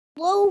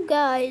Hello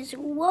guys,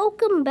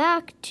 welcome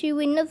back to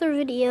another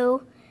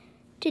video.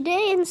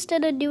 Today,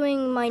 instead of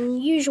doing my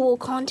usual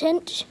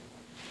content,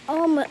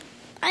 I'd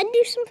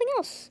do something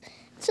else.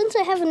 Since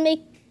I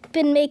haven't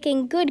been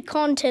making good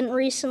content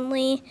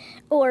recently,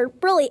 or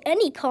really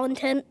any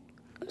content,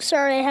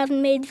 sorry I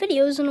haven't made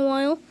videos in a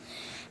while,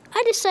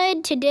 I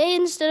decided today,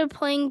 instead of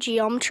playing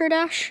Geometry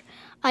Dash,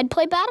 I'd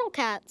play Battle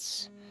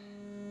Cats.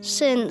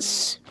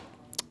 Since,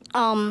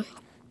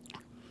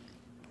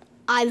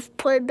 I've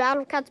played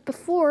Battle Cats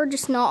before,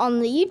 just not on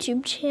the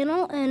YouTube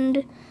channel,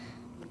 and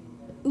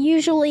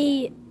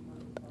usually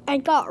I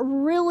got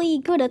really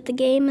good at the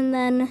game, and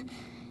then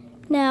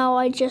now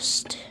I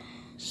just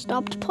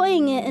stopped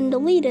playing it and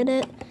deleted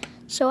it.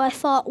 So I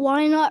thought,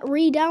 why not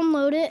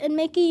re-download it and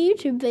make a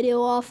YouTube video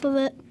off of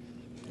it?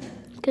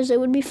 Because it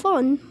would be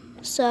fun.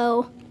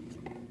 So,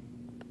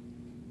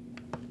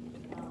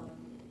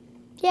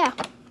 yeah.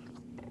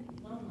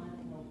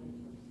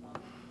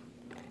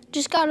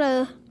 Just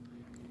gotta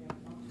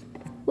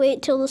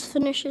wait till this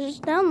finishes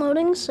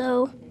downloading,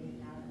 so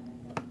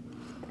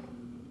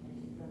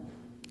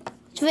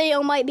this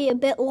video might be a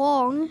bit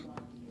long.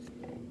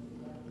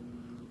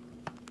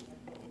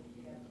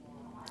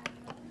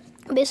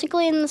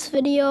 Basically, in this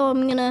video,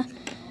 I'm gonna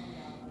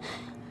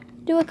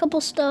do a couple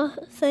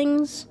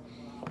things.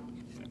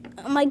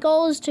 My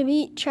goal is to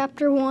beat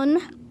Chapter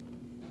 1,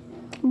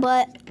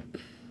 but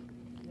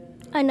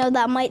I know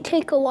that might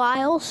take a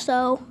while,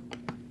 so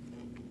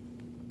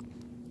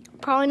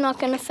probably not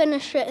going to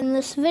finish it in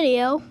this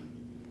video.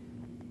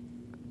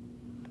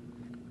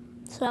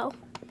 So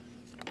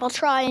I'll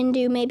try and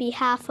do maybe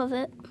half of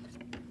it.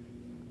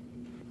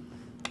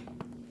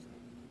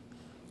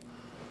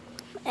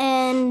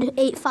 And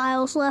 8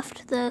 files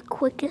left, the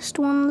quickest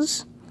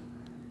ones.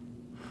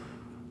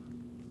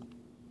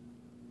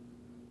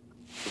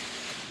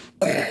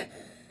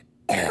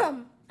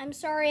 I'm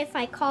sorry if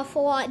I cough a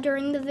lot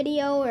during the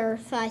video or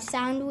if I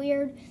sound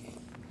weird.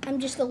 I'm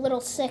just a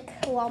little sick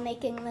while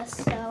making this,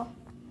 so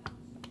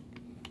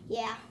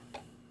yeah.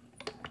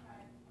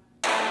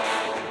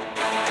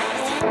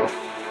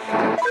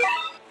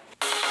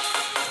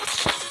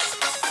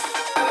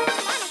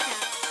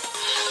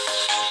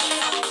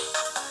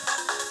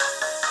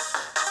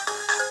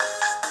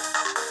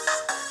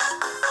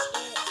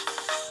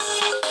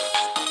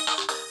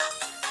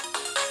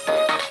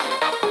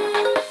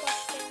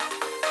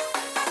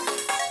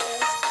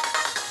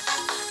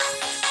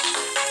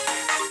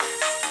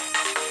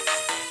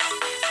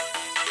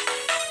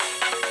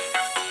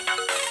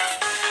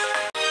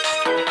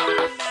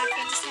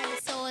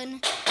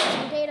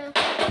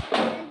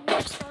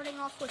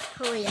 With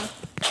Korea.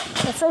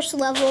 The first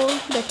level,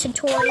 the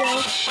tutorial.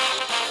 I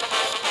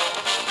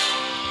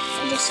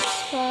just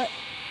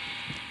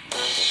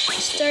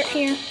start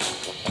here,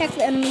 attack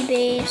the enemy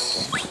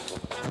base.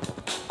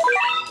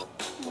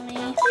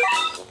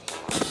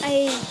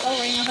 I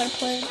already know how to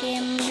play the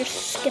game, I'm just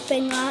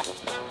skipping that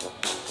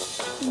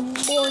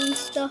boring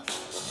stuff.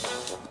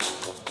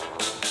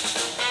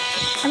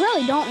 I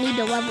really don't need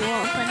to level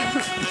up.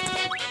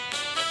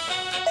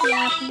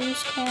 Yeah,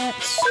 produce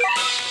cats.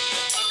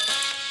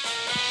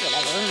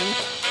 Whatever.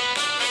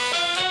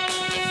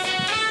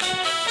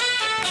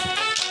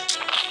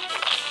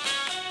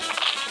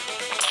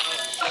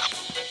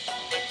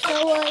 So,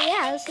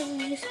 yeah, this is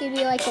just gonna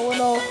be like a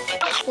little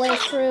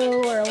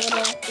playthrough or a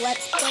little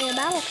let's play of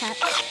Battle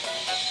Cats.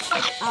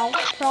 I'll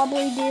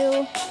probably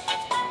do a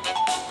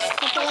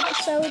couple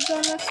episodes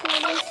on this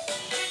maybe.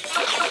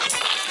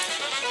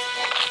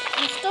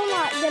 I'm still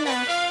not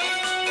gonna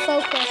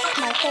focus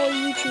my whole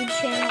YouTube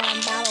channel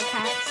on Battle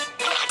Cats.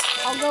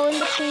 I'll go in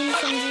between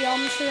some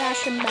Geometry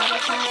Dash and Battle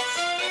Cats,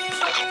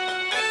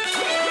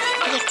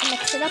 just to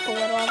mix it up a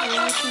little every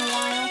once in a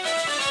while.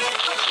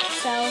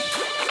 So,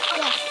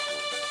 yeah.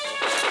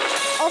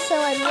 Also,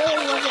 I'd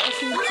really love it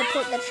if you'd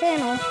support the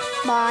channel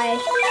by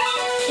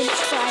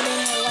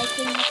subscribing or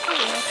liking the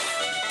video.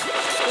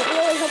 It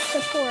really helps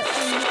support,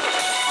 and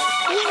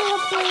usually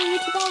helps the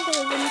YouTube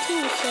algorithm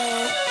too, so,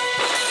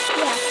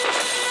 yeah.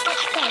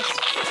 Thanks.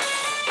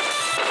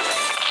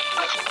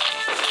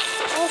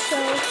 Also,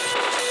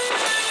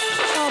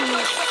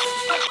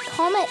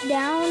 comment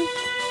down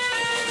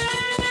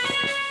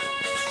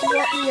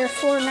what your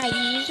Fortnite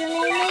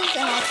username is,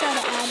 and I'll try to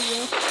add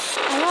you.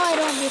 I know I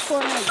don't do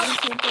Fortnite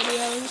YouTube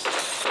videos,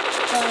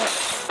 but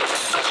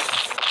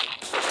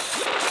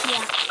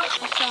yeah,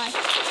 I'll try.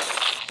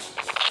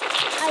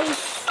 I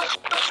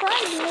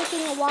tried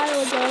making a while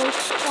ago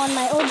on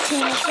my old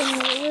channel,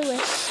 Samuel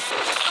Lewis.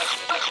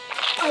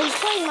 I was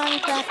playing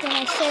Minecraft, and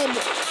I said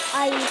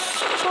I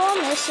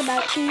promised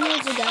about 2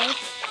 years ago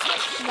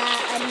that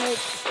I'd make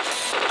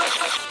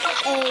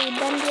a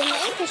Bendy and the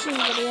Ink Machine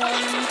video,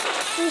 and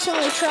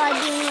recently tried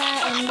doing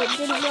that, and it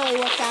didn't really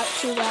work out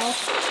too well.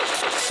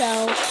 So,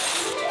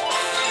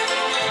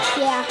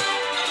 yeah,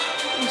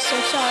 I'm so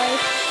sorry.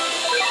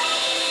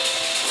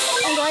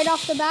 And right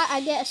off the bat,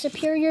 I get a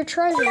superior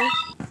treasure.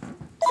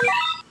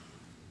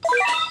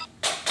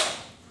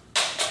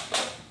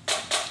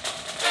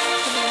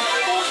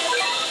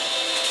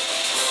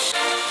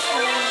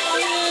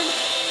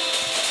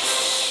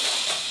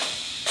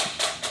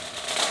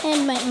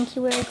 And my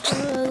incubator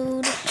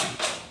code.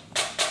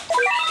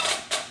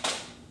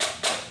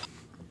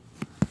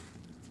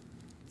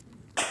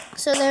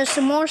 So there's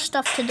some more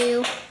stuff to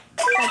do,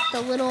 like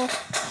the little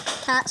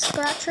cat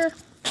scratcher.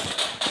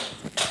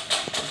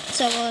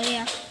 So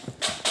yeah.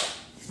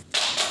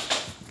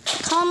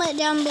 Comment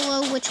down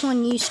below which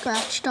one you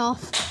scratched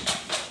off.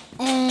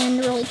 And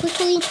really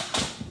quickly,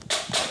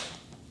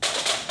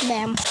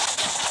 bam.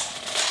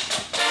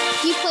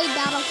 If you played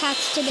Battle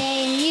Cats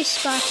today and you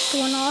scratched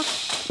one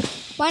off,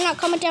 why not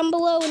comment down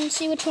below and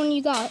see which one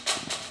you got?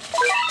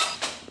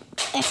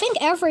 I think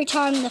every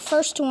time the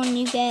first one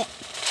you get,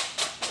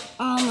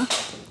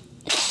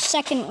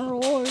 second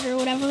reward or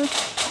whatever. So,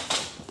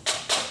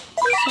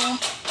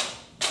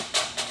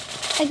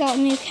 I got a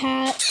new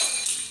cat.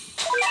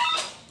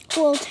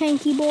 Little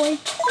tanky boy.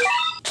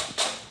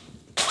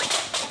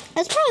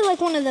 That's probably like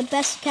one of the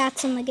best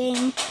cats in the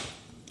game.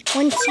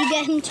 Once you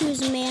get him to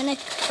his manic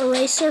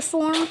eraser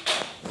form,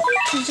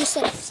 he's just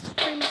like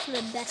pretty much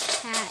the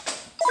best cat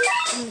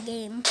in the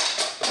game.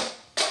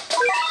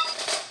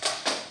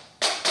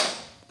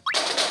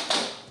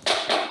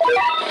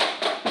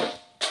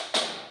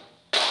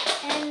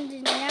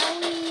 And now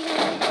we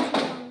head to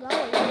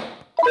Mongolia.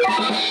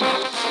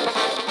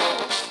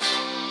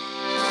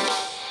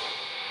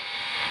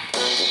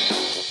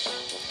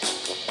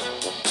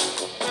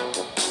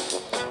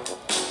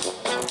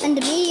 And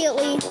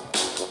immediately,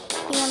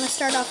 you want to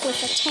start off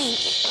with a tank,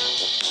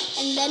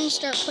 and then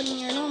start putting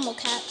your normal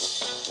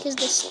cats, because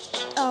the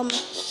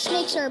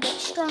snakes are a bit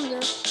stronger,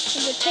 and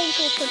the tank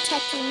will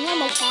protect your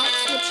normal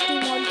cats, which do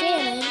more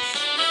damage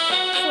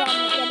from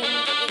getting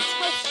its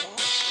health off.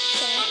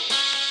 So,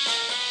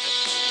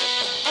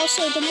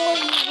 also, the more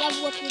you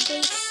level up your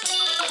base,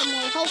 the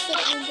more health it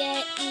will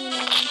get,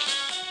 meaning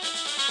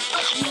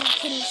you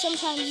can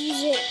sometimes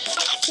use it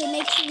to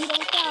make sure you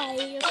don't die,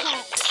 your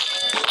cats.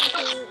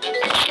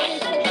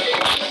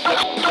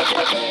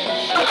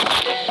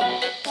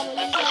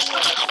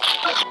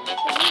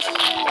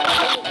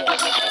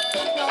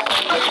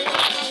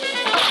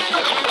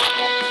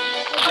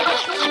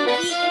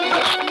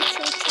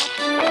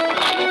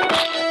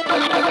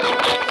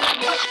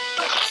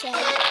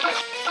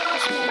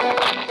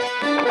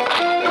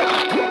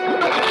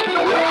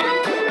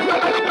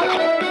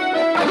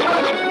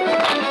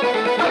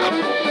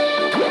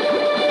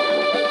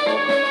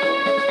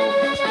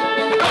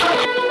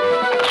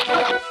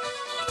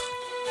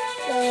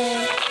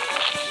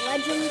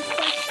 Legend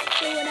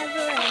quest or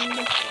whatever,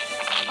 and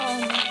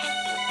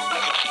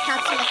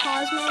Cats of the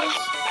Cosmos.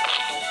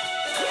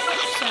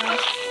 So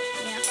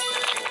yeah,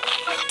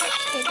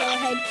 okay, go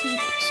ahead, keep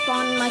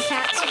spawning my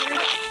cats here.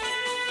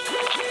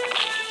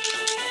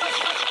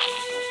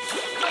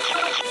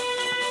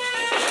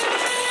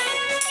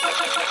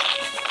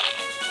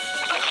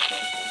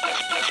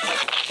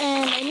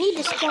 And I need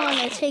to spawn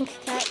a tank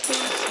cat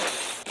because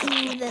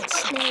that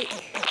snake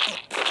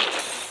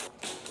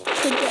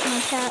could get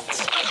my cats.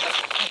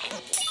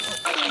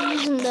 I'm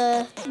using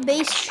the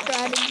base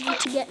strategy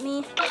to get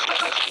me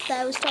that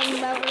I was talking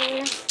about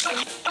earlier. So,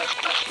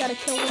 gotta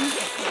kill them.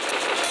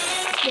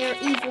 They're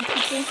evil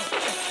people.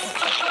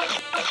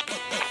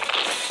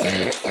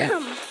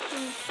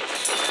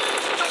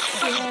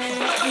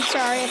 I'm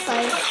sorry if I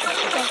don't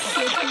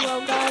feel too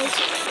well, guys.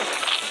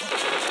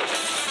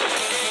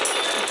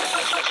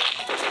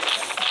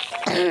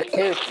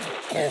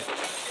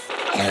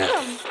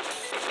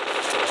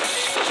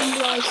 I'm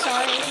really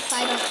sorry if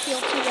I don't feel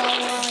too well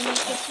while I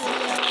make this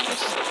video. I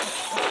just,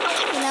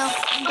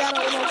 got a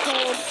little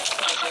cold.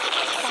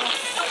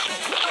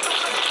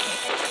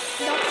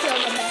 I don't feel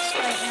the best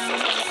right now,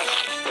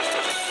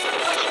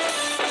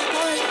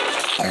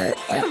 but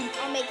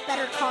I'll make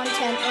better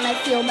content when I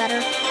feel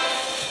better.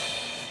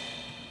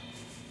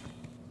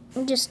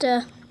 Just,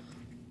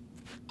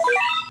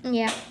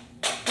 yeah.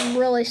 I'm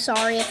really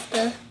sorry if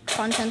the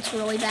content's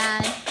really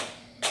bad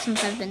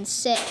since I've been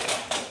sick.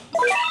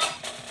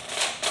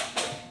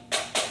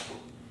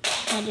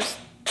 I just,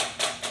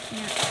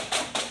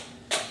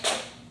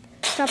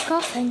 stop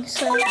coughing,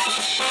 so, yeah.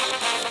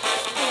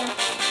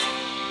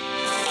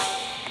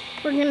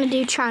 We're gonna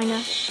do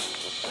China.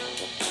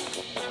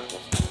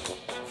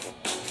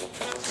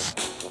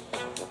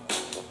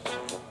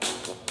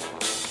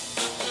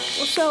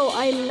 So,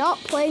 I'm not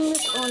playing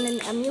this on an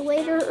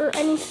emulator or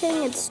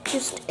anything, it's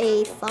just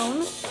a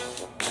phone,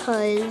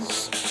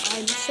 because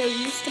I'm so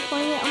used to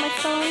playing it on my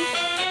phone.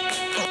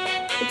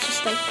 It's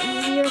just, like,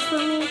 easier for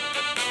me.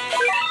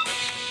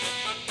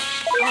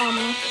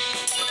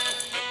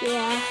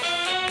 Yeah.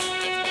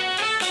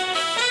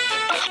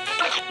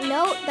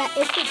 Note that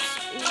if it's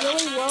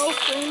really low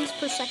frames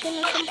per second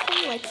or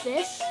something like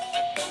this,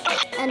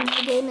 and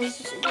the game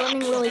is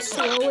running really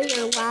slowly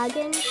or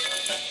lagging,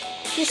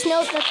 just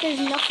note that there's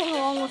nothing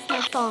wrong with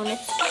my phone.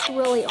 It's just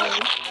really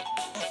old.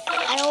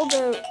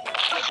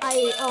 I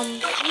use an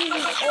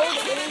old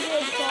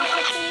Android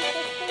processor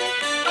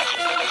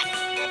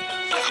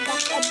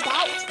that's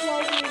about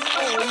 12 years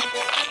old.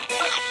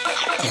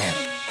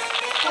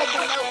 Called the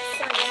Note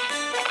 3.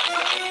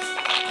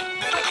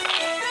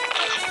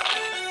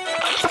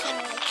 So,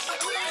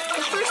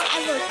 the first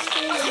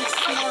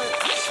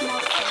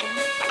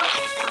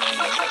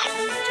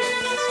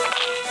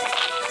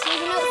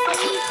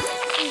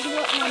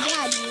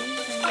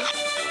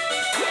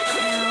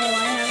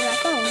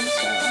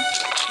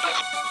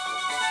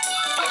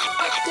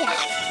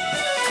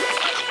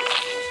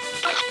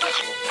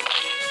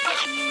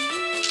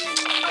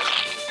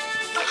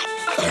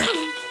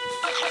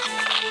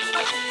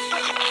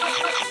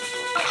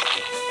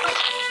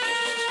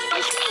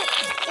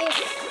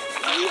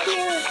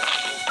hear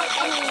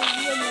any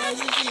weird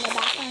noises in the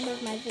background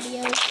of my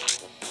videos,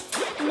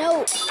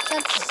 no,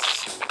 that's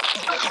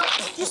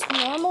just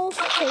normal,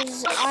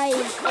 because I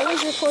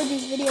always record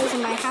these videos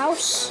in my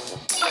house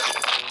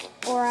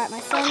or at my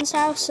friend's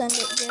house, and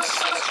it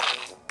just,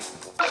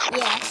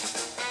 yeah.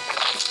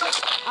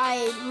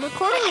 I'm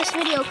recording this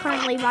video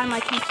currently by my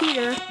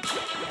computer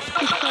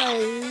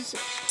because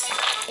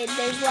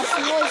there's less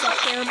noise up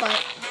here,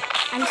 but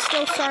I'm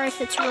still sorry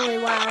if it's really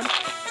loud.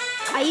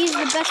 I use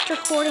the best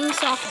recording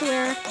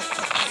software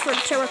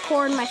to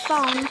record my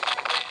phone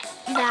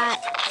that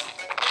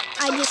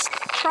I just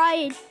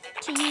tried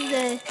to use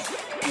the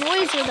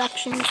noise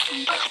reduction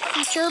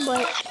feature,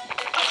 but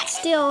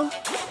still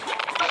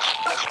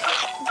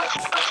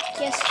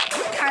just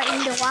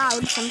kind of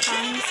loud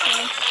sometimes,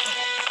 so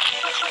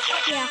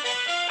yeah.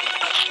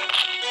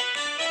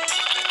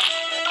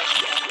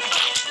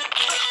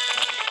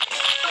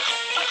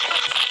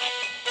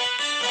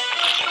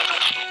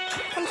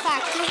 Fun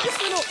fact, there's this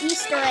little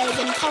Easter egg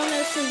in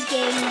Ponos'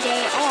 game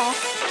Day Off,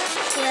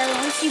 where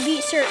once you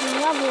beat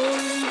certain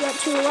levels, you get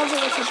to a level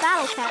with a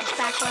Battle Cat's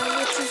background,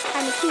 which is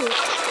kind of cute.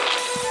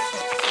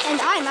 And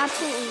I'm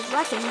absolutely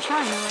wrecking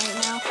China right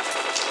now.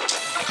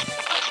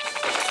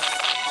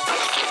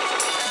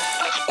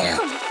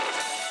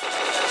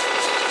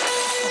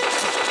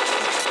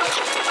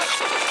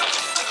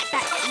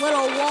 That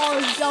little wall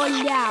is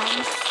going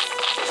down.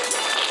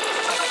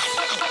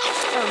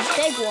 Or a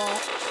big wall,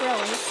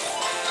 really.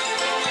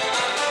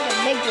 A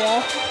big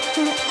wall.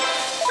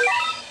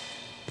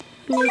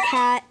 New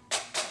cat.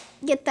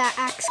 Get that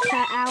axe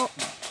cat out.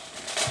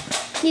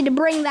 Need to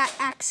bring that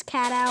axe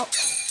cat out.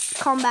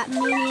 Combat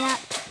maniac.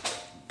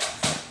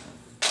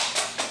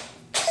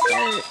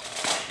 Start.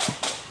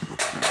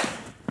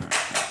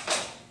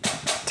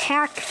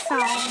 Attack phone.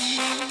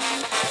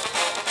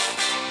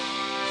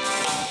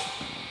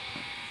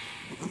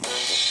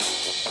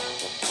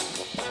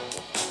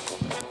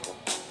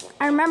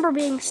 I remember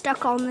being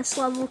stuck on this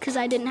level because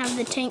I didn't have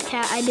the tank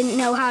cat. I didn't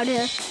know how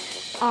to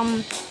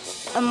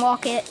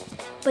unlock it.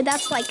 But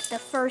that's like the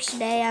first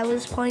day I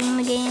was playing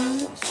the game.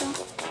 So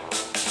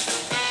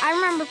I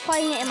remember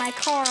playing it in my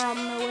car on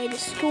the way to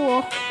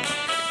school.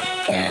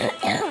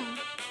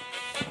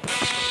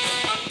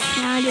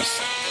 Now I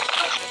just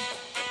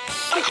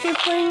sit here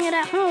playing it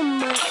at home,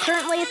 but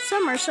currently it's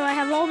summer, so I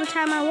have all the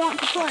time I want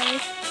to play.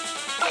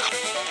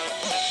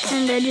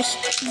 And I just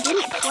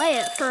didn't play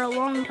it for a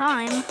long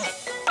time.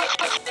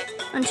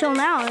 Until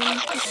now, I'm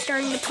just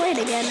starting to play it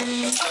again, and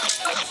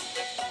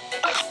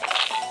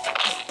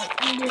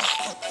I'm just,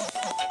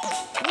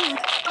 yeah.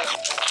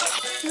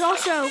 There's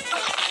also,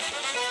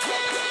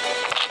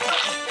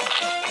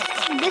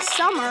 this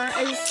summer,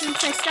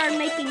 since I started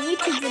making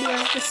YouTube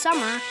videos this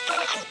summer,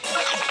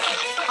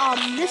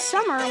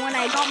 when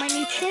I got my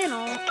new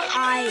channel,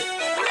 I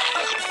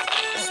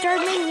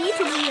started making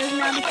YouTube videos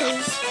now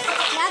because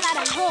now that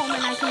I'm home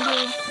and I can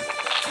do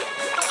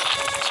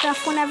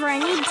stuff whenever I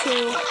need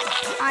to,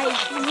 I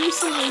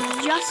recently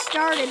just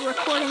started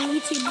recording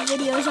YouTube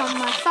videos on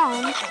my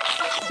phone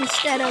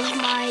instead of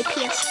my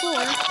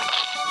PS4,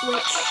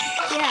 which,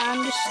 yeah,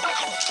 I'm just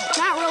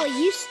not really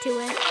used to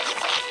it,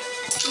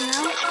 you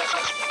know?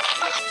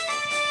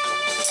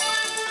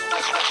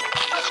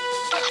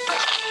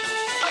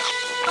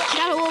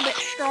 Got a little bit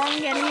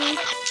strong enemy.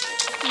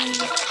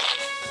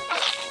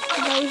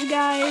 Those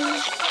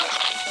guys.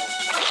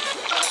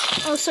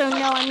 Also,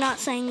 no, I'm not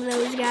saying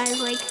those guys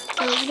like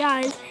those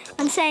guys.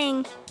 I'm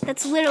saying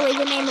that's literally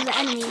the name of the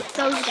enemy.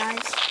 Those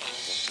guys.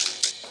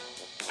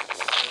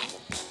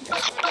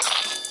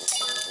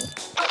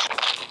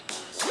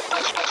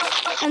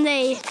 And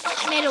they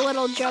made a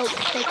little joke.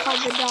 They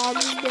called the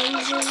dogs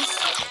dozers.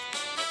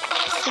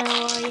 So,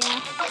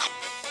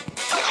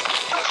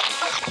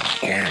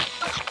 yeah.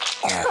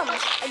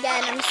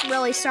 Again, I'm just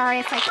really sorry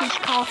if I keep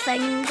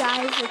coughing,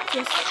 guys. It's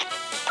just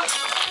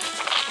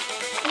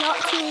not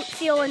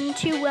feeling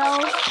too well,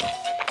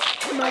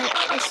 but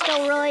I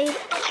still really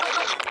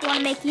want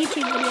to make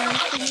YouTube videos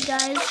for you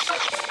guys,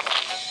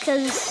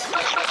 because,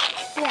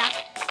 yeah.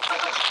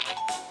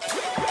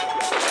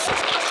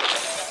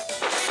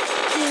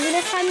 Even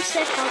if I'm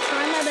sick, I'll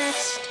try my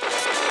best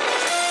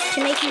to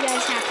make you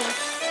guys happy.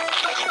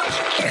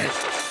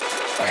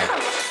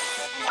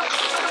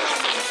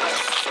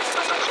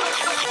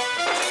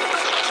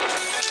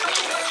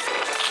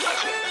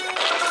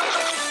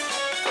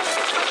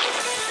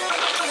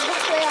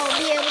 Hopefully I'll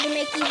be able to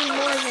make even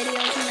more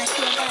videos when I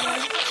feel better,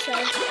 so.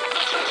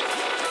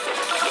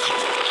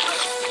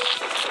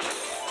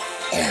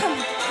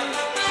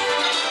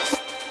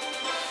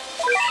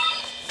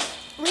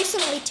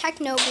 Recently,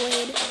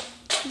 Technoblade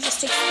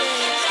just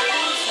experienced.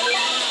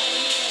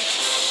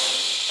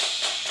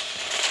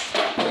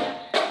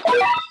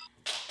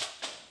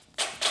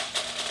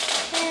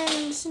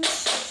 And since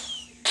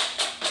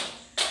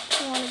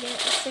I want to get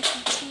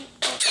efficiency,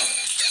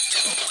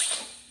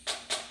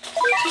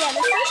 yeah,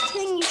 the first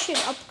thing you should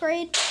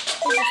upgrade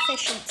is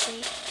efficiency,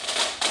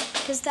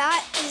 because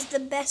that is the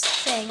best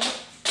thing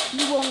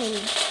you will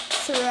need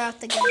throughout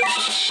the game,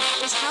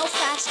 is how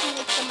fast you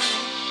make the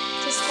money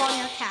to on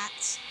your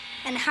cats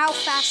and how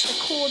fast the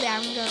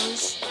cooldown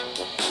goes,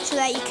 so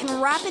that you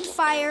can rapid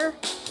fire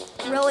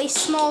really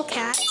small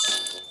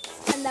cats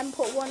and then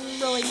put one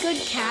really good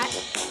cat,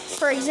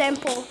 for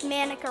example,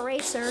 Manic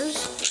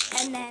Erasers,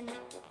 and then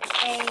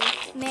a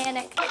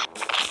Manic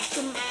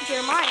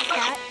Jeremiah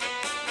cat,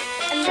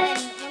 and then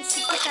once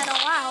you put that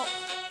all out,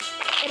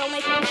 it'll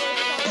make a really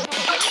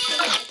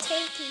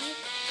tanky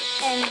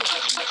and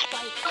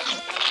like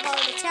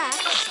hard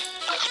attacks.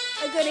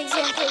 A good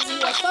example is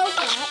UFO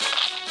cat.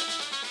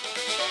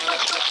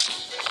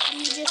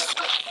 You just,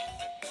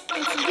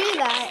 once you do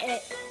that,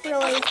 it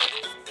really, like,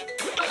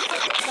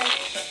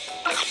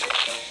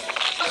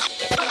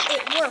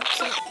 it works.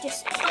 It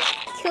just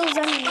kills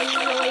enemies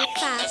really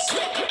fast.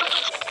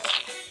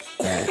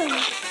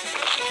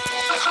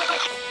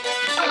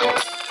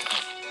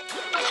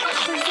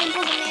 For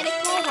example, the Manic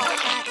Mohawk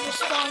cat will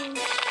spawn,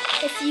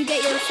 if you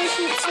get your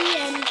efficiency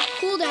and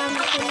cooldown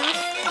up enough,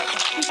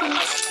 you can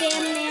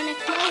spam Manic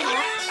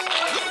Mohawks,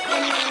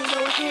 and then go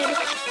ahead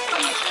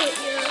and put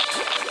your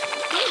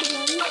good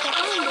ones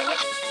behind it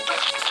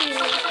to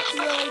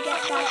really get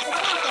that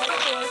attack up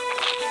for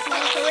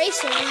Manic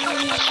Eraser, and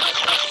then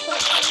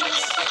put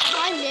things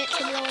behind it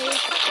to really,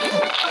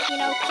 you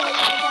know, kill all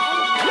the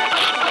enemies.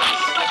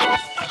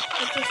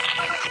 It's just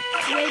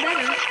way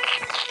better.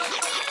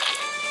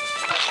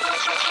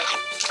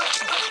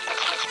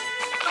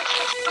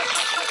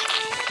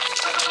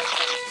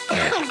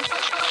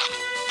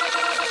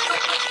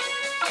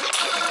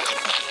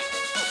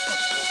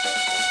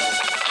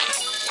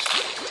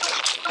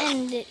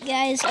 And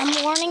guys,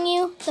 I'm warning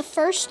you, the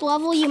first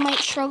level you might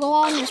struggle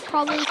on is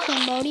probably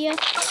Cambodia,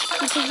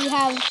 because you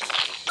have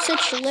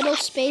such little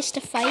space to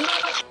fight,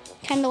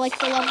 kind of like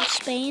the level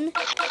Spain.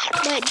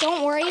 But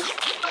don't worry,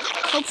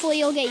 hopefully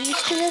you'll get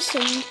used to this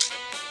and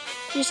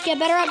just get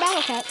better at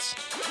Battle Cats.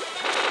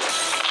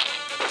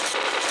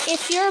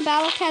 If you're a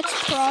Battle Cats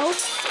pro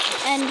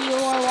and you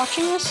are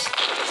watching this,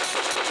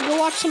 go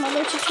watch some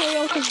other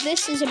tutorial, because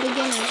this is a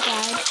beginner's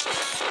guide.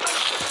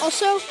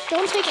 Also,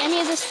 don't take any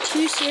of this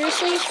too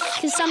seriously,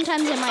 because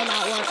sometimes it might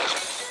not work.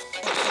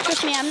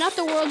 Trust me, I'm not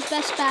the world's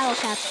best Battle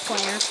Cats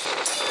player.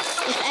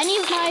 If any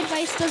of my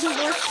advice doesn't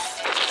work,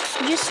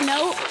 just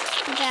note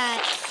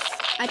that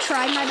I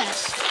tried my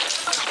best.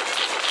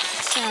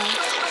 So,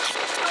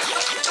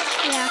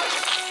 yeah.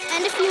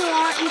 And if you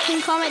want, you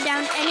can comment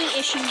down any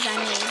issues I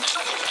made.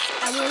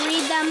 I will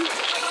read them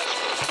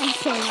and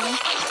kill them.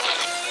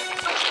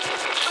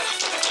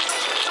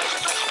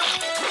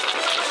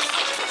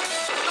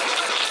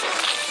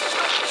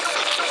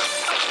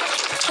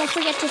 Don't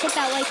forget to hit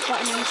that like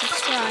button and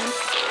subscribe.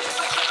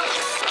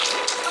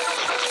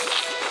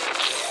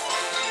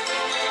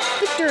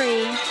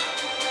 Victory!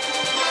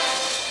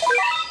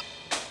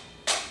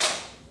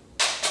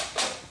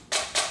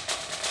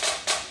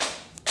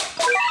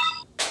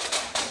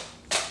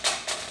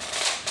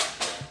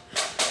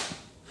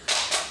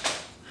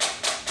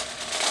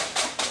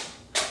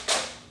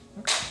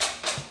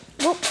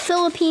 Well,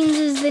 Philippines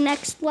is the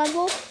next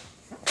level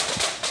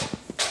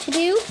to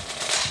do.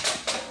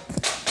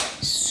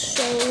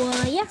 So,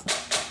 yeah.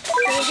 Go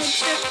ahead,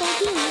 start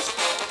Philippines.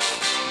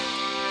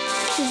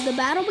 Because the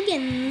battle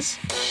begins.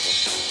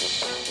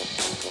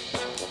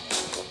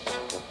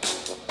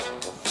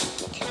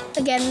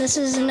 Again, this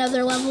is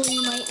another level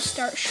you might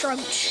start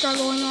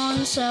struggling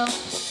on, so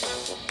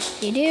if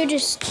you do,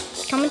 just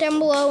comment down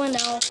below and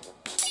I'll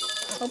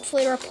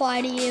hopefully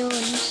reply to you and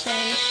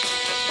say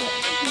what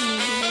you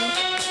need to do.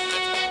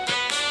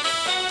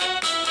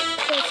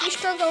 So if you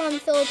struggle in the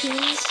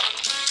Philippines,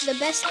 the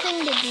best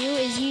thing to do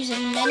is use as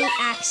many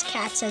axe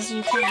cats as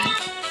you can,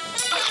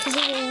 because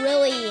it will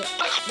really,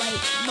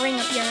 like, bring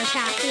up your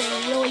attack.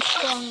 They're really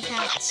strong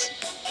cats.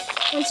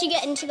 Once you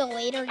get into the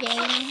later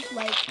game,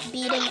 like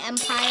beating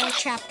Empire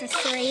Chapter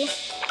 3,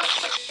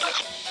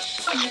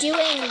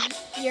 doing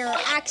your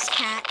axe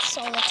cats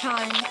all the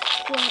time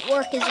won't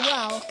work as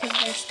well,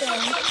 because they're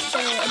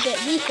a bit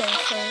weaker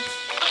for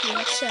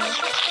you. So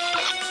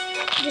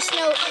just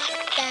note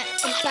that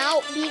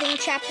about beating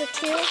Chapter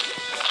 2,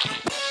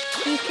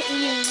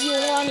 you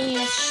want to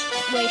use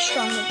way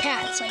stronger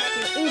cats, like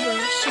your Uber,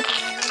 Super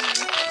Rare,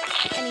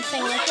 or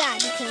anything like that,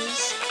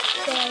 because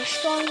they are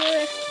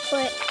stronger,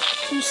 but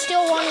you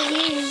still want to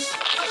use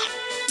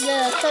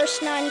the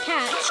first 9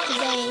 cats,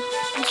 because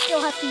you still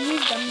have to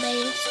use them.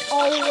 They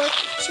all work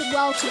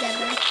well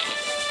together.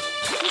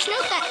 Just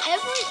note that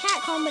every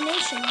cat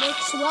combination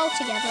works well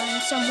together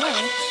in some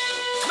way.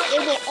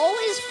 It will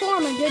always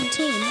form a good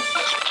team.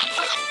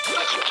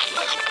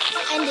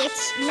 And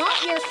it's not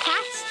your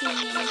cats doing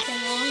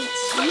anything wrong,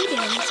 it's you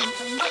doing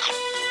something.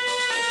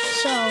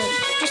 So,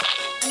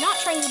 I'm not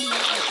trying to be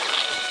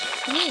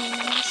mean,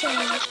 I'm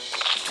saying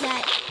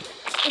that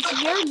it's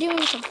you're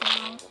doing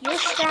something wrong. Your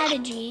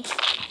strategy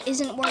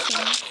isn't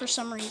working for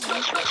some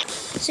reason.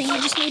 So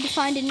you just need to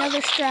find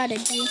another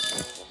strategy.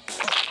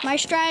 My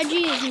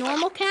strategy is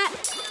normal cat,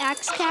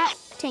 axe cat,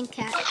 tank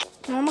cat.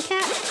 Normal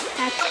cat,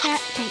 axe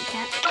cat, tank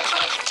cat.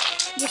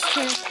 Just to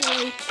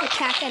really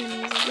attack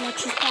enemies as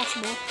much as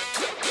possible.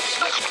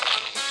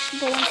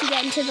 But once you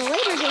get into the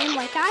later game,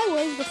 like I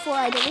was before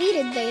I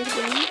deleted the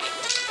game,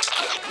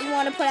 you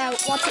want to put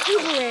out lots of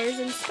uber rares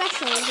and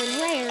specials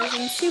and rares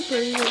and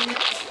supers and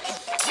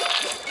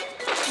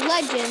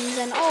legends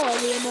and all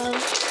of the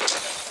above.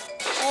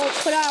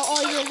 Put out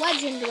all your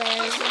legend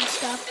rares and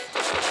stuff.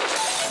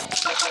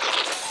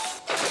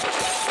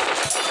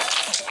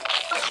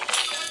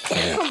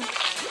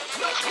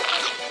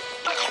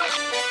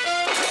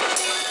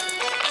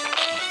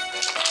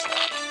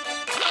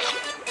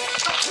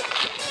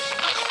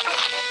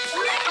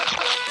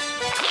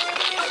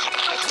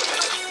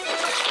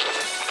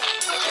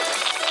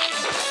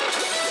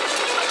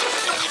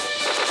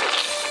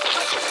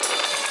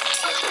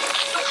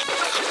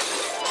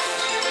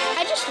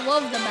 I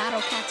love the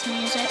Battle Cats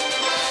music.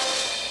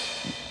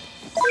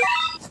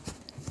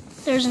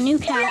 There's a new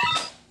cat.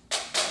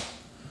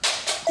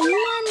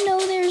 I know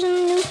there's a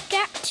new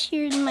cat.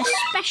 Here's my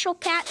special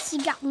cats.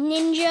 You got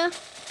Ninja.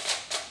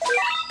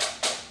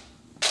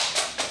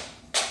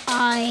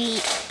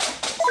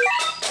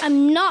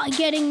 I'm not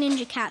getting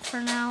Ninja Cat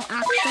for now,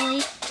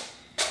 actually.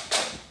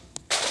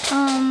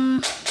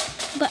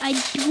 But I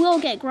will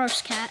get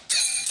Gross Cat.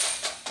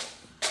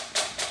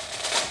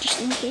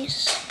 Just in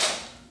case.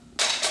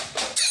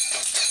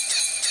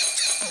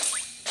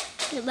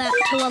 Get that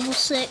to level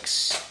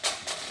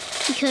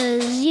 6.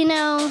 Because, you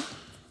know,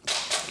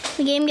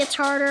 the game gets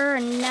harder,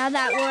 and now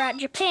that we're at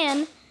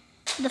Japan,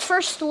 the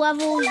first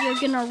level you're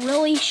gonna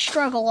really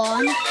struggle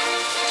on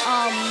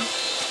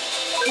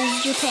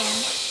is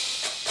Japan.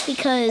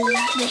 Because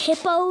the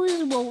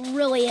hippos will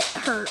really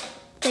hurt.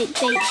 They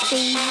do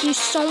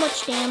so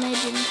much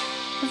damage and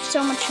have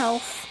so much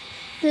health.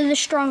 They're the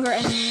stronger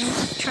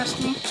enemies, trust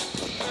me.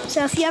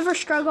 So if you ever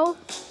struggle,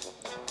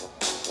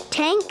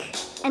 Tank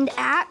and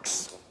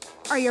Axe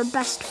are your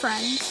best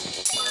friends.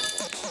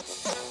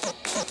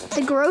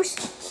 The Gross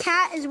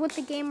Cat is what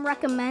the game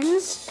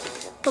recommends,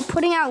 but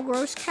putting out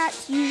Gross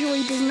Cats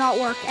usually does not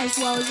work as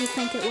well as you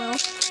think it will.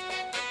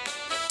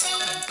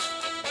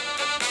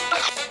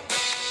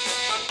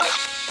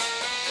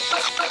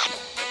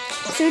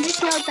 So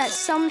just note that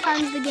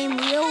sometimes the game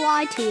will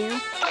lie to you.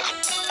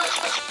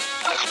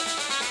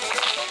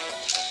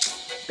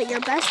 But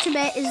your best to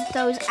bet is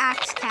those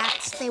Axe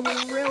Cats. They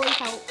will really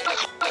help.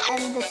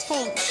 And the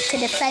tanks to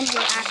defend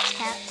your Axe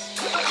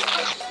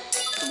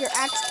Cats. Your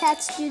Axe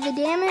Cats do the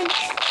damage.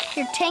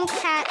 Your Tank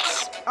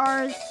Cats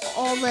are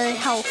all the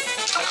health.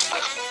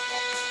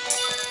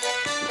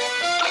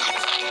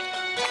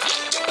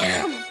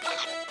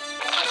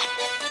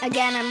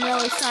 Again, I'm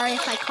really sorry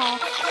if I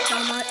cough so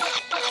much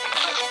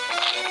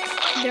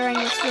during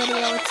this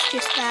video. It's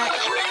just that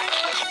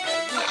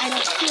I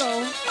don't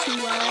feel too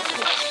well.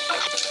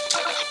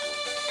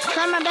 I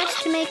try my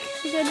best to make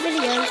good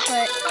videos,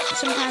 but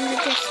sometimes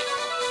it just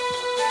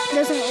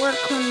doesn't work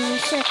when you're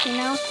sick, you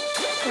know?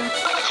 So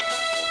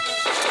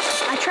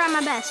I try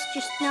my best,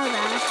 just know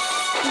that.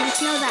 And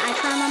just know that I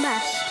try my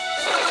best.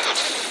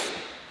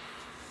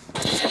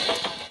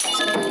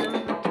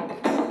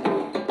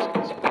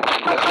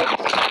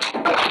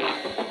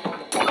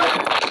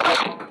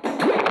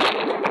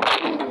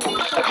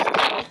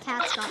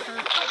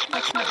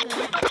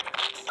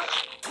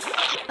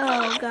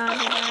 Oh god,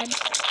 they died.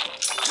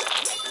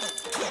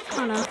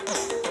 Oh no.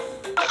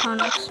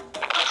 Konos.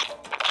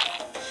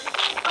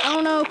 Oh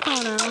no,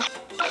 Kono.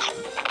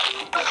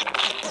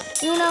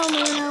 Uno,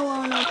 Muno,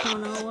 oh no,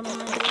 Kono. What am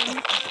I doing?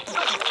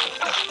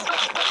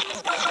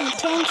 My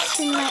tanks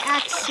and my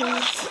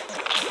axes.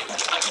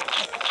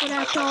 Put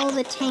out all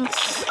the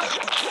tanks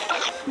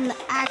and the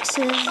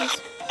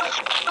axes.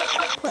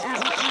 Put out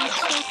the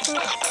axe.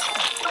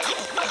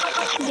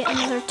 Get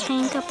another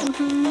tank up in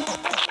here.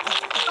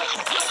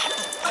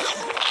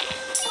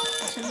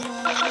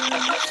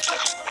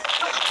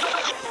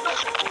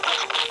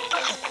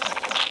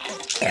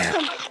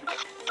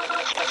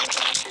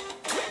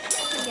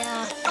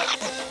 Yeah.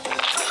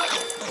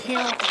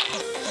 Kill.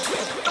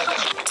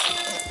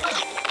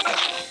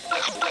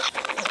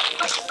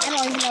 I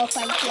don't even know if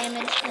I've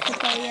damaged the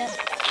hippo yet.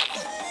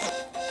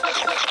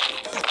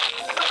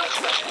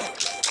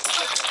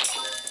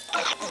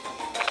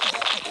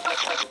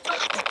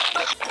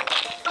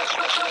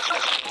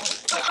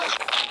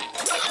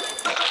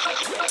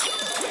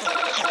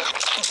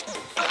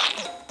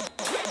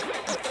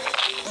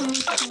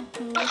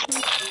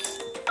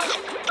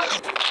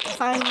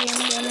 Finally, I'm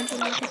damaging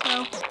the hippo.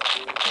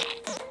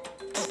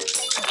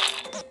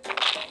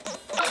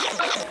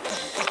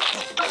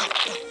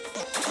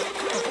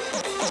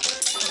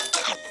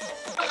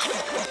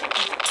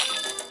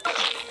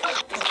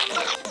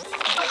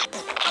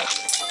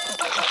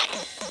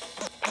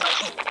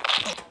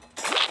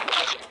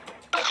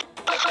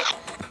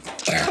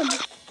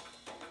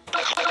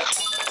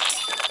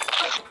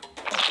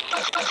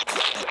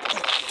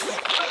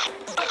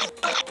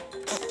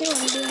 Still,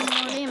 I'm doing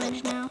more damage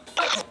now.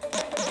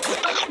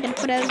 I'm gonna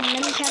put out as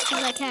many cats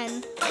as I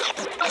can.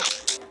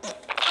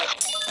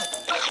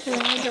 So I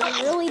need to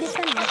really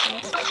defend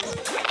myself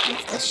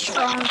with the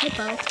strong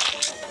hippo.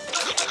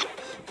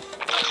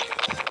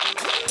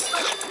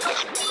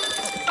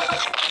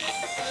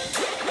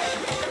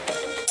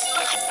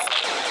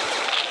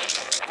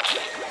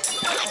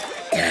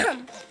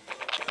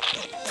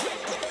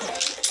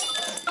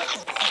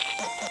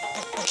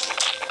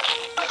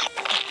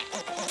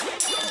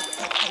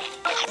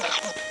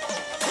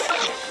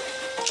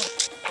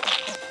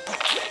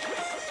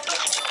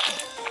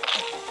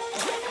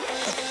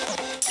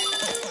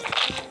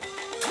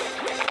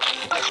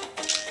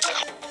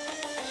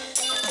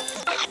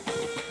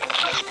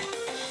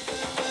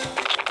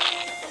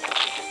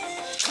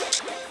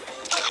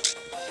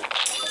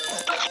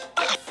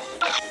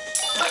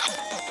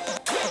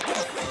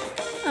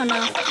 Oh no,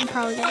 I'm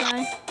probably gonna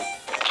die.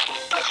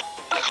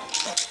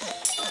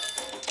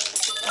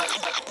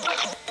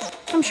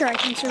 I'm sure I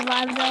can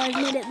survive though, I've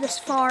made it this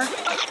far.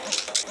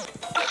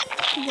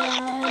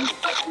 God.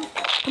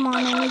 Come on,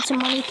 I need some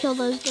money, kill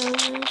those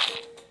dozers.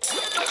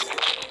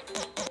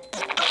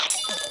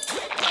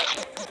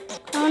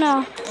 Oh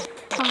no.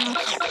 Ponos.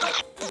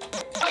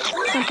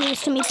 Don't do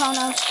this to me,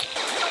 Ponos.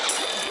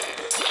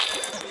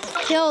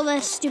 Kill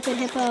this stupid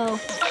hippo.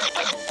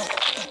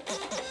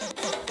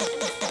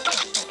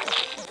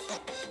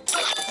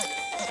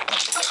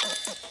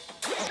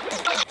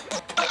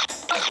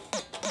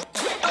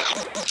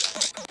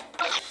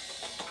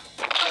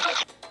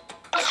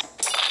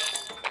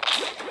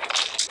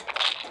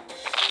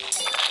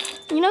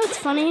 You know what's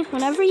funny?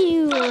 Whenever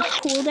your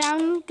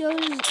cooldown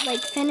goes, like,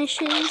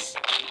 finishes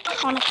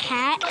on a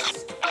cat,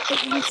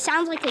 it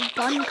sounds like a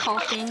gun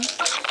cocking.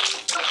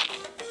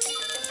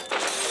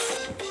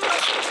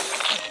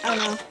 Oh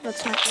no,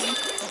 that's not good.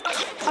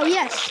 Oh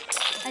yes,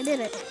 I did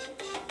it.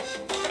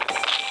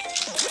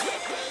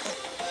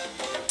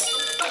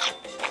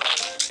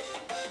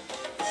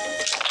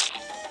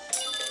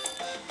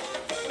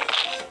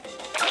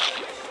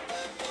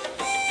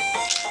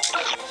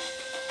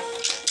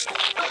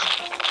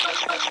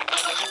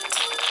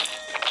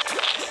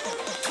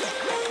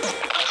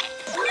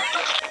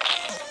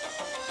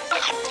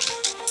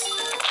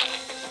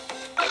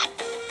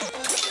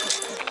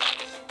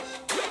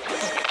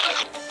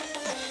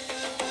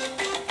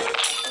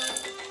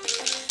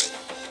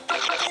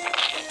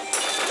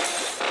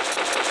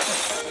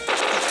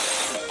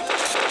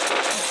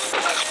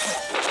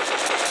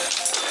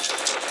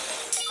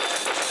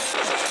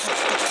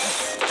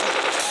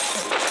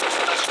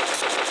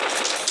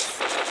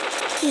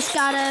 Just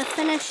gotta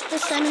finish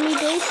this enemy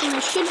base and I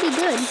should be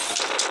good.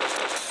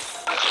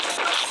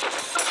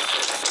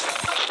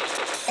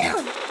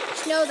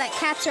 Just know that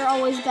cats are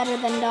always better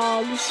than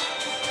dogs.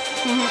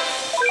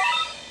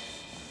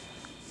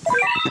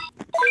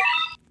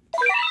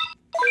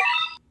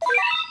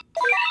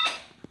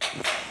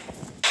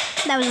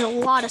 That was a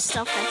lot of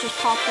stuff that just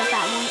popped up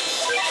at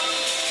once.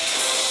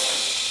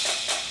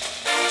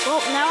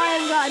 Well, now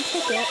I've got a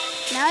ticket.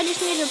 Now I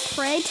just need to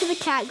pray to the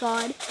cat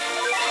god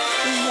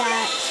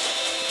that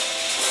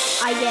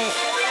I get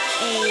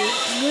a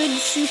good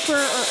super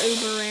or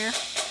uber rare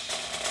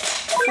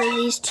for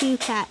these 2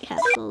 cat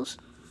capsules.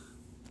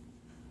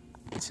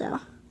 So.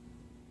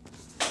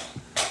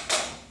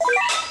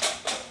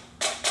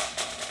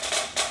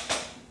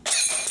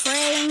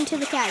 Praying to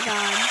the cat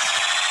gods.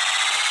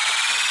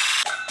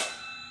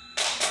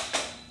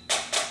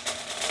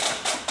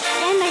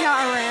 And I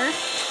got a rare.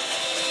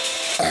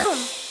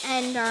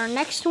 And our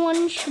next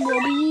one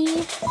will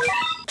be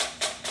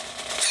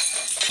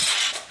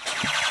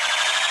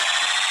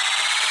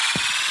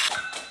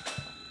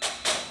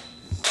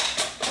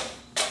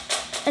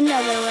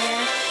another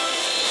rare.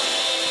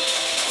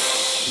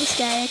 This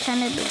guy I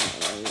kind of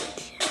don't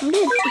like. I'm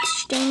going to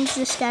exchange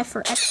this guy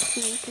for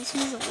XP because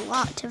he's a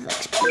lot of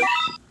XP.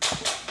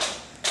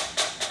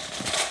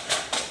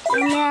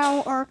 And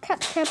now our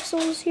cat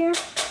capsules here.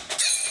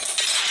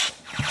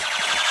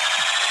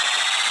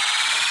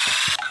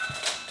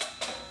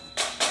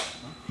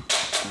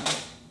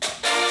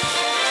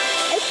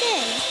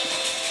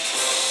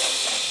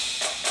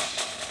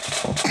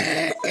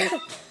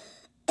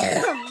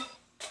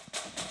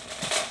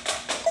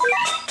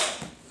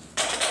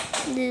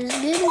 This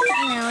is good.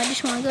 Now I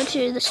just want to go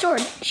to the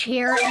storage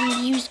here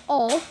and use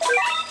all.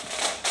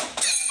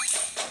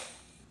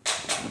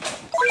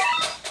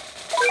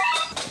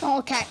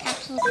 All cat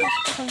capsules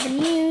have been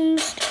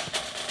used.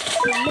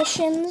 My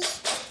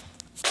missions.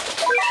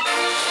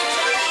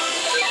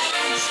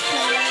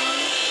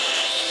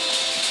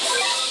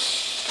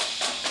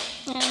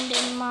 And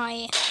in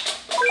my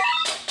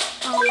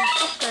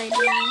upgrade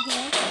room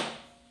here.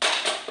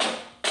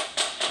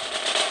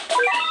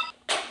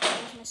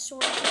 There's my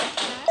sword for the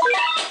cat.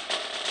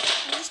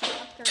 I'm just gonna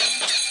upgrade.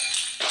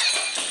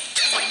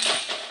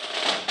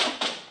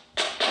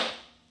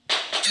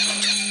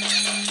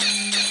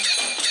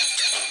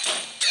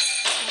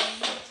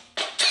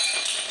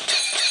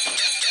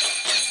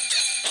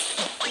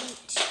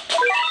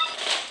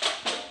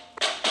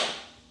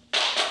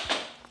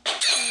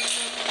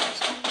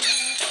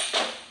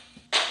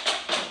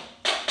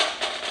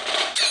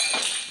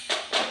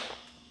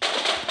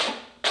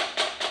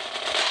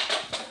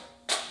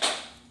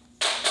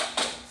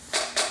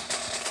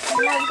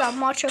 Now I've got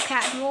Macho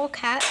Cat and Roll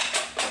Cat.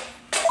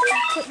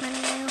 Quick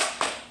menu.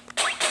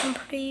 I'm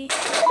pretty.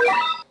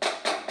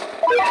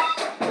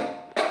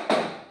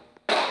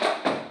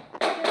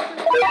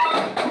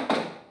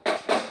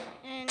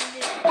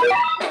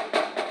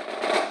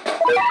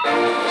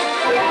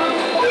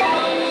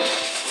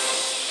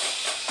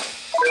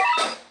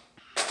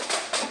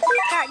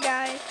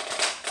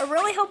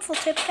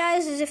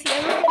 guys, is if you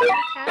ever get a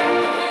cat,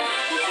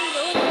 you can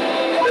go in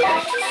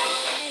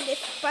and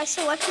if by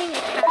selecting a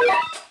cat,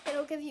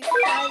 it'll give you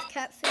 5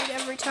 cat food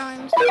every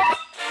time. So it's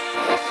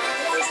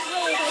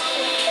really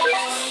helpful if you're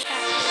on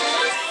cat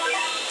food.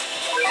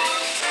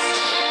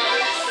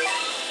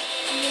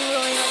 You can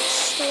really like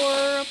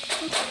store up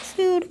cat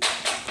food,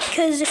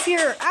 because if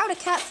you're out of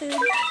cat food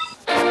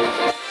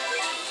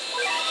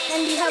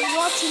and you have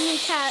lots of new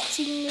cats,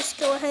 you can just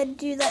go ahead and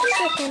do that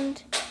trick.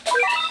 And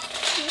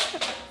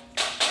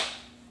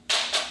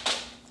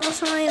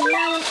also, I am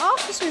now an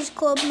Officers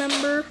Club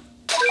member.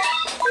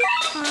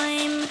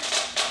 I'm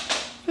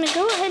gonna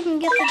go ahead and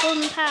get the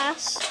Golden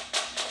Pass.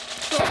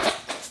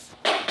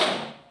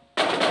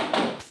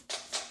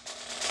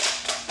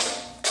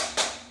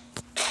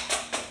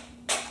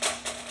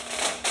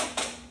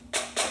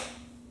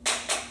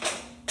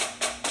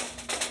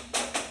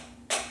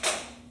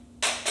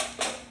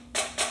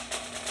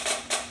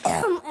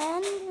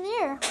 And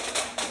there.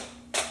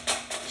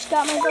 Just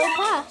got my Gold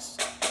Pass.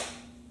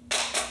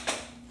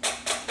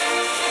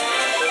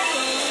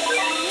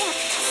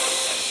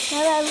 Now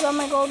that I've got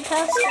my Gold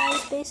Pass,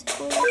 guys,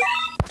 basically, when I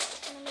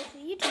make the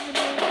YouTube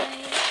video,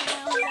 I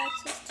now have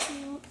access to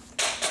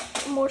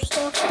more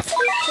stuff,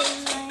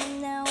 because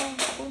I'm now a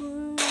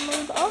member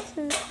of the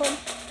Officers Club,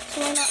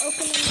 so why not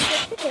open a new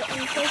ticket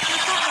and play some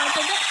cat while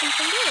I get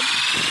something good?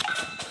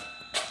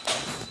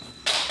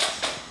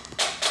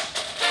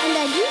 And I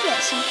do get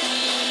something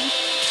good.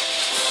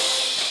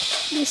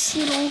 This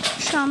little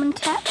shaman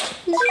cat,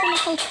 he's gonna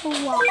help a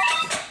lot.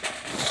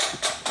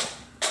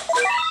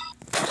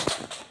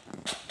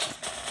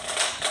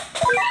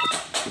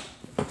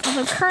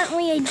 But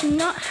currently I do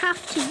not have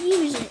to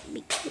use it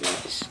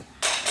because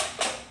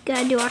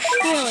gotta do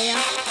Australia.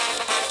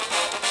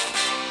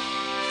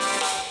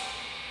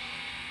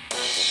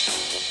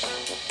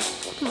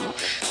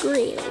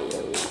 Australia,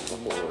 little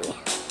boy.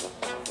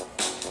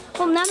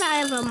 Well, now that I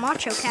have a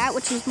macho cat,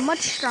 which is much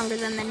stronger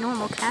than the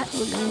normal cat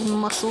with these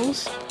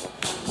muscles,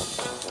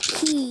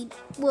 he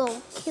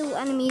will kill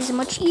enemies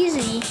much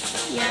easier.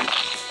 Yeah.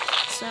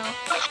 So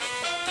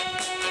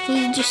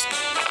he's just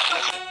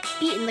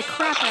beating the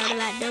crap out of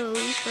that doge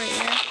right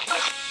there.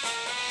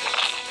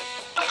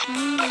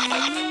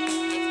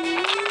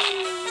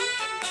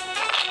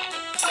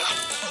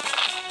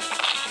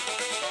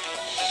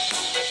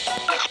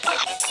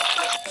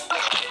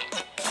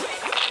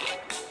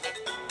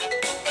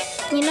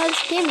 You know,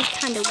 this game is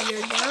kind of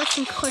weird. There are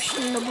some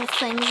questionable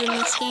things in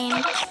this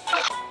game.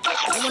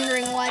 I'm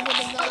wondering why the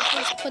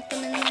developers put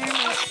them in there,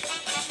 but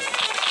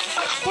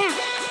yeah.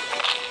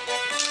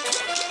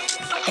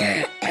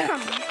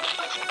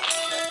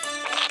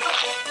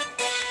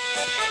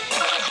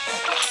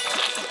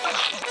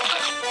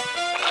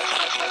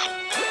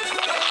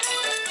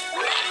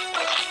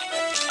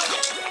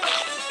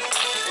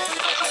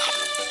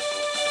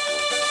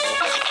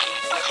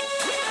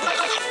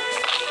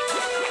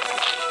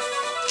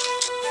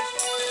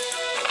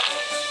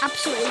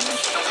 Absolutely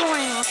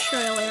destroying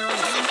Australia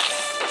right now.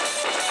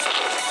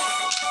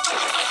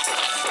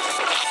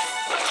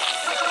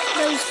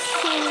 Those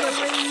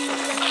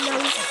kangaroos and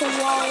those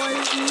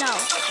koalas,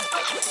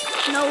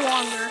 no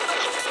longer.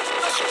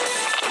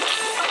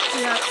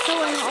 We are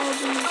killing all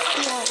these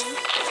koalas.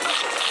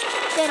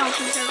 They don't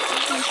deserve to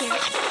be here.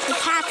 The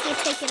cats will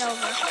take it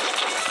over.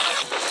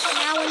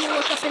 Now when you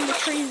look up in the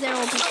trees, there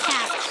will be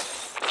cats,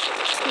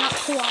 not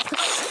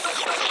koalas.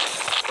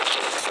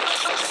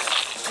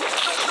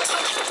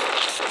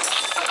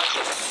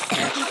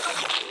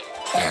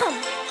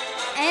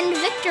 And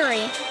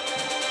victory.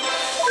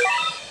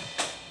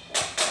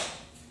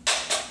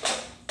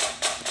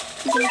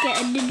 You can get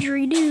a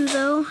didgeridoo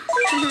though.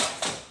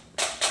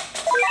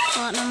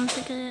 Platinum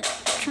ticket.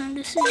 Trying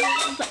to see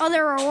what the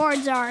other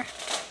rewards are.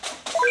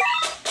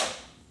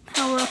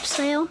 Power up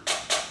sale.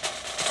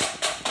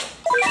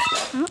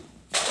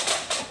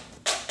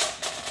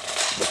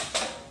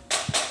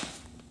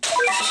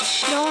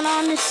 Going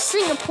on to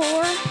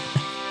Singapore.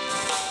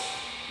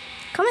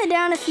 Comment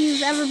down if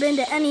you've ever been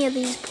to any of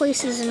these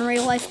places in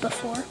real life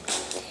before.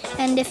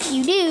 And if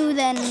you do,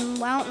 then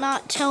why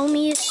not tell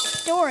me a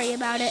story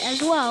about it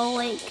as well,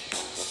 like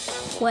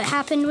what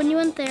happened when you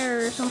went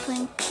there or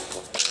something.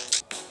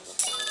 It's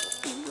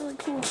really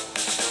cool.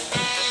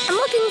 I'm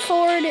looking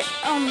forward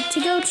to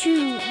go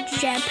to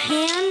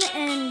Japan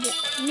and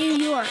New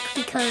York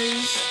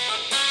because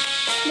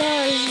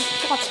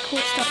there's lots of cool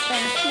stuff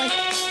there,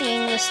 like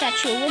seeing the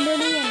Statue of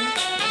Liberty and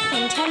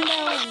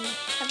Nintendo and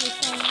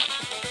everything.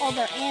 All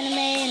their anime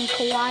and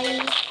kawaii.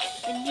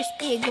 It'd just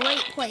be a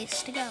great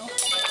place to go.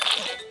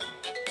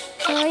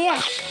 So yeah.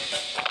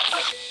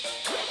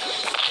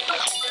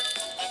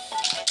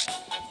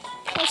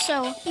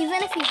 Also,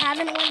 even if you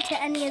haven't went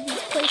to any of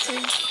these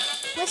places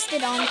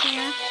listed on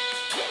here,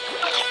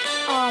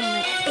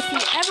 if you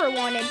ever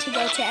wanted to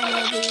go to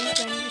any of these,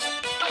 then just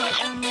put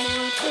down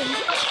below too.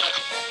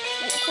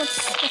 Like, what's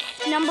the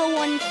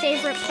 #1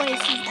 favorite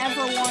place you've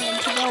ever wanted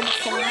to go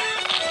before?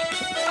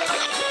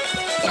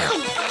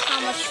 How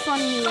much fun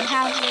you would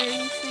have there,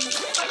 you think?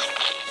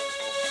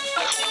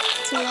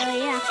 So,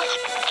 yeah.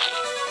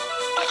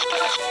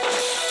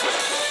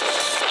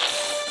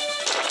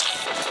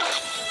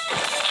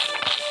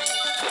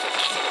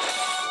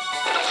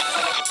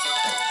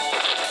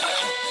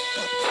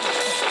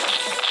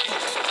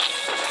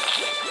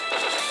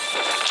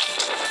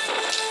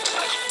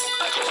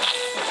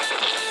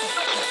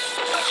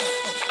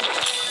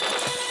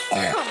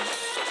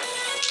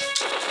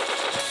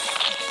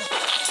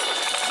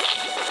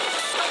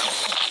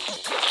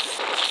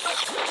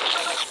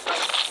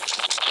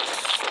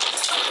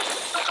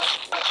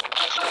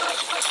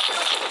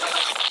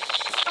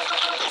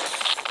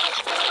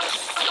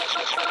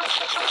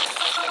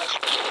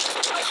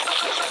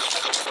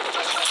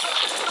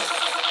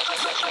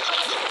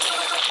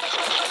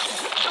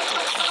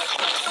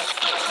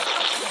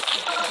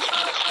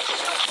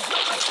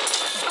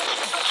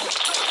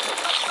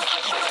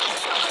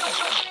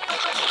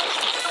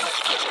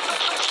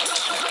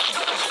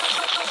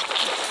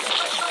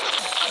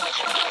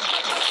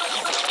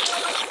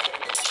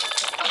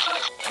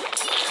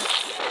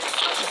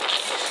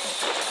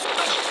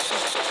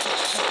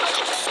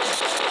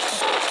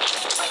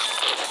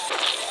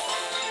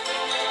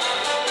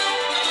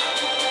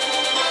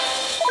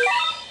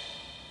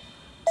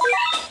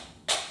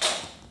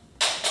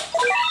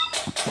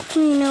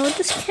 You know what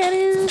this cat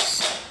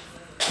is?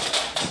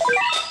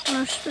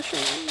 Our special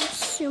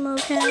sumo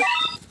cat.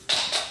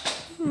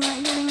 I'm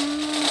not getting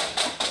him.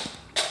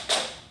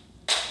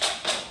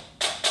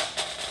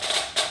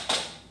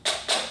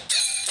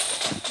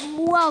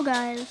 Well,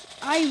 guys,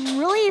 I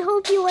really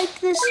hope you liked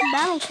this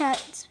Battle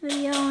Cats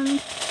video, and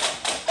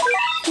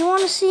if you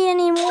want to see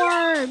any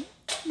more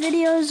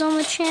videos on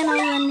the channel,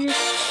 then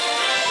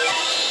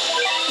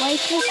just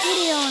like this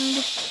video,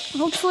 and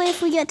hopefully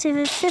if we get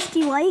to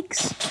 50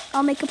 likes,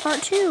 I'll make a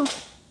part 2.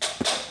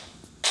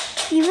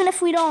 Even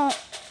if we don't,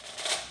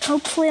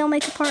 hopefully I'll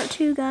make a part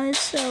 2, guys.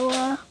 So,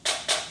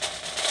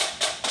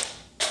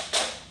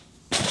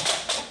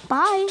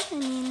 bye. I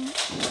mean,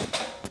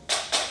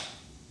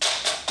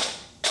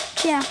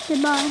 yeah,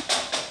 goodbye.